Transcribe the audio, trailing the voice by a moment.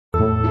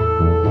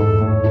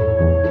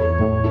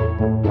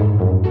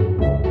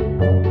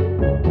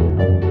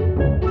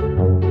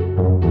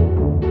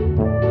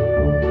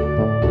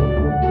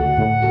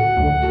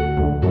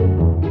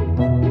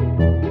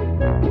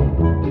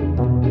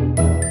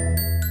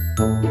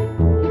Hi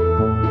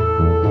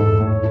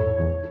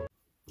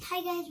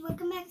guys,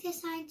 welcome back to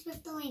Science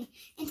with Delaney.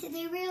 And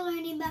today we're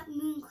learning about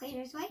moon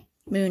craters, right?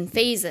 Moon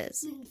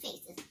phases. Moon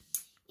phases.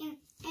 And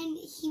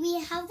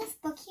we have this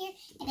book here,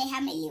 and I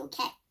have my little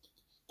cat.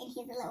 And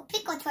here's a little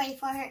pickle toy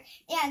for her.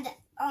 And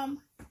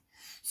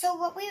so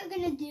what we're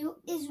gonna do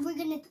is we're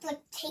gonna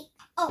take.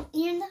 Oh,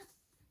 and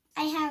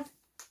I have.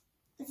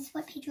 This is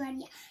what page we're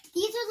on. Yeah,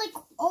 these are like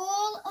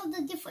all of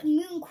the different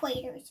moon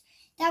craters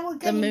that we're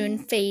gonna. The moon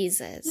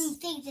phases. Moon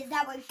phases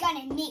that we're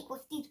gonna make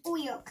with these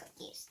Oreo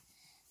cookies.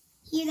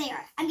 Here they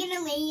are. I'm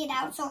gonna lay it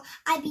out so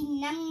I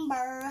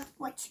remember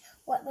what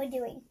we're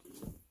doing.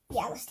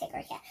 Yeah, let's take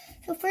our cat.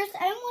 So first,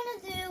 I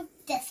want to do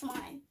this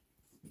one.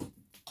 Okay.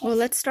 Well,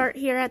 let's start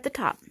here at the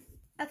top.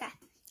 Okay.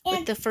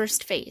 With the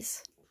first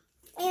phase.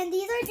 And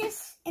these are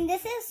just, and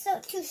this is so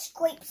to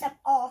scrape stuff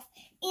off,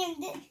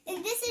 and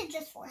this is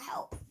just for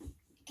help.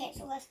 Okay,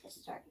 so let's get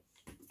started.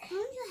 Can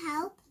you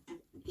help?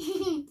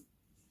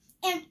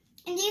 and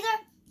these are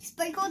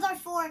sprinkles are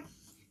for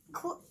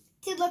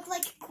to look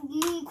like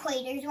moon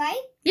craters,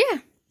 right?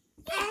 Yeah.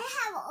 I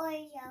have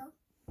Oreo.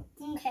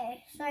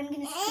 Okay, so I'm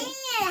gonna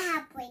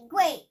scrape.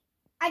 Wait,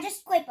 I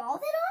just scrape all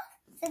of it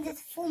off since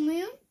it's full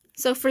moon.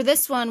 So for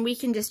this one, we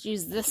can just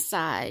use this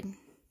side.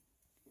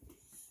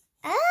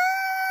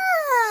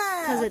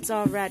 Oh! Because it's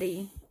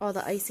already, all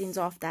the icing's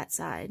off that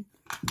side.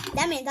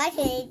 That means I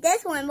can eat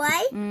this one,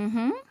 right?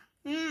 Mm-hmm.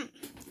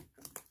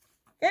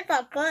 This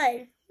is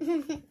good.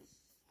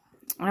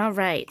 All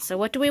right, so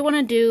what do we want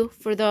to do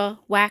for the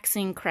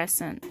waxing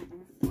crescent?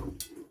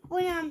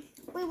 We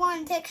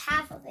want to take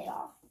half of it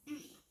off.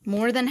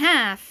 More than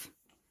half.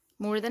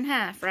 More than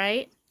half,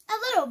 right? A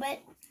little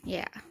bit.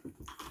 Yeah.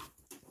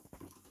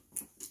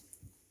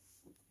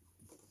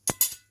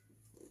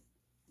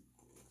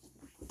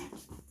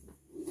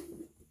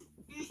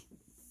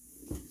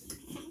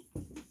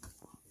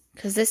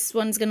 Because this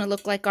one's going to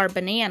look like our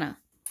banana.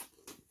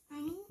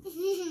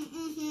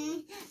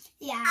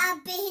 Yeah. A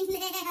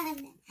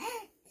banana.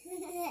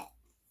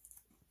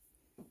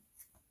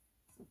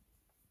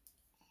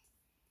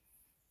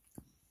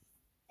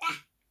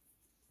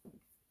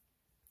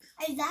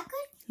 Is that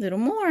good? Little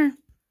more. I'm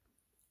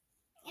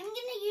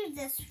gonna use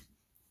this.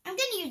 I'm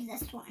gonna use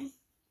this one.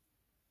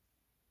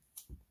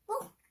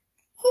 Oh.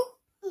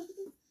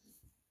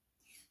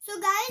 So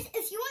guys,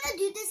 if you want to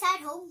do this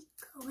at home,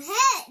 go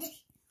ahead.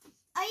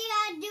 All you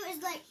gotta do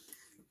is like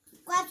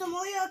grab some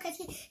Oreo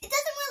cookies. It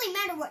doesn't really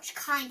matter which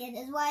kind it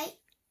is, right?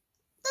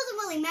 It doesn't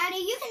really matter.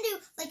 You can do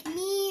like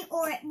me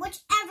or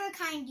whichever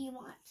kind you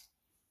want.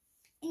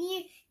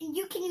 And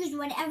you can use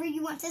whatever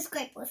you want to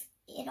scrape with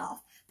it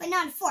off. But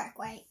not a fork,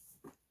 right?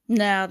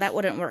 No, that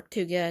wouldn't work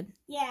too good.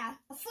 Yeah,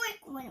 a fork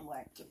wouldn't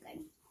work too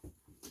good.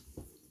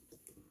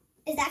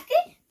 Is that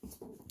good?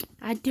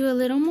 I'd do a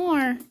little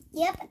more.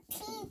 Yep, a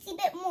teensy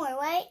bit more,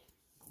 right?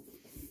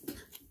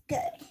 Good.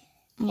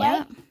 Yeah,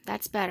 right?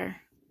 That's better.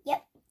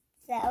 Yep.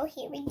 So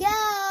here we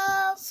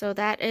go. So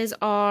that is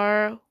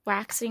our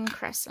waxing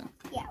crescent.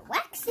 Yeah,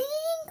 waxing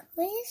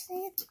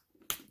crescent.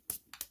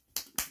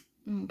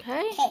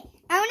 Okay. Okay,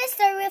 I want to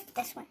start with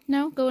this one.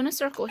 No, go in a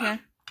circle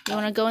here. You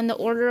want to go in the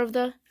order of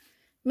the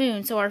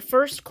moon. So our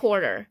first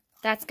quarter,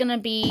 that's going to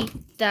be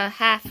the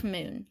half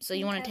moon. So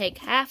you want to take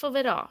half of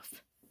it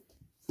off.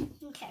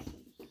 Okay.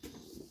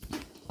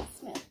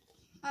 Smooth.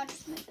 I'll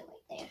just move it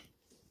right there.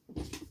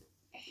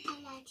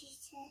 And I'll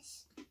just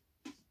this.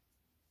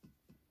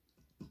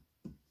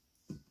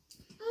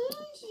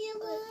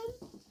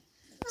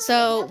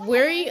 So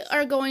we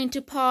are going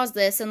to pause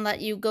this and let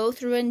you go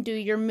through and do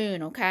your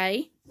moon,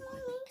 okay?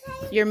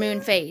 Your moon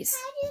phase.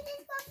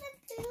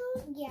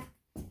 Yeah.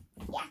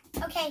 Yeah.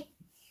 Okay.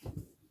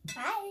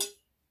 Bye.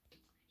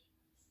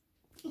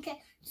 Okay.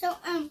 So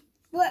I'm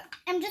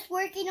just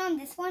working on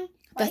this one.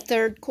 Right? The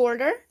third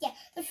quarter? Yeah,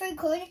 the third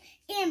quarter.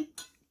 And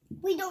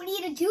we don't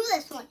need to do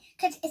this one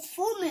because it's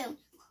full moon.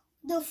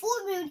 The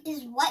full moon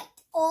is white.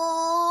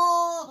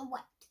 All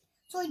white.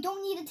 So I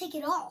don't need to take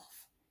it off.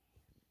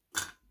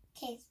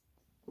 Okay.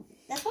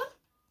 This one?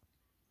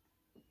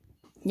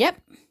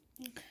 Yep.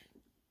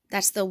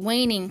 That's the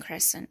waning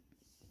crescent.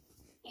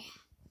 Yeah.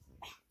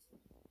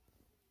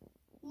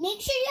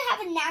 Make sure you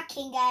have a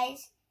napkin,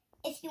 guys,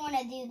 if you want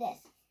to do this.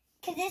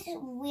 Because this is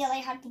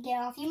really hard to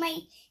get off. You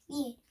might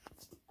need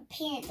a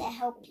parent to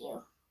help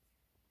you.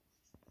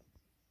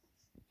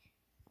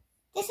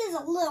 This is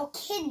a little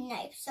kid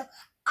knife, so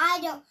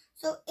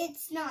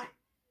it's not,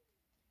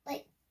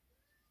 like,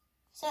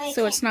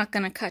 so it's not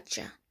going to cut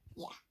you.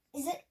 Yeah.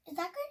 Is that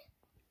good?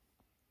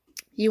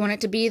 You want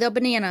it to be the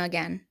banana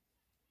again.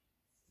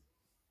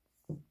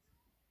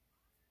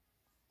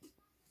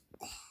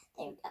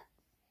 There we go.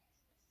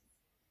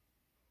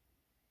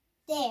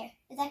 There.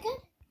 Is that good?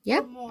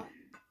 Yep. More.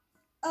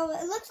 Oh,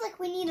 it looks like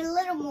we need a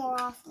little more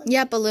off.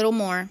 Yep, a little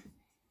more.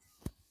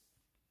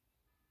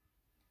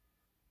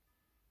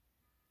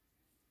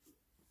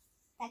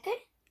 That good?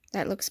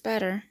 That looks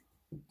better.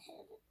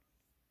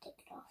 Take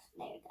it off.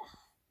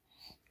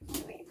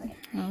 There we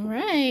go. All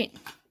right.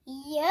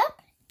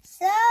 Yep.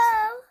 So,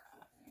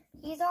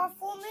 here's our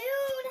full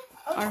moon.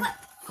 Oh,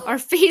 Our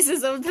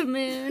phases of the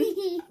moon.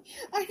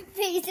 Our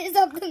phases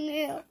of the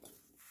moon.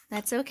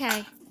 That's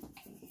okay.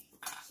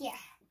 Yeah.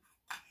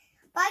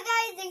 Bye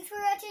guys, thanks for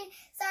watching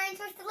Science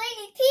with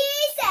Delaney.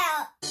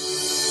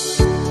 Peace out.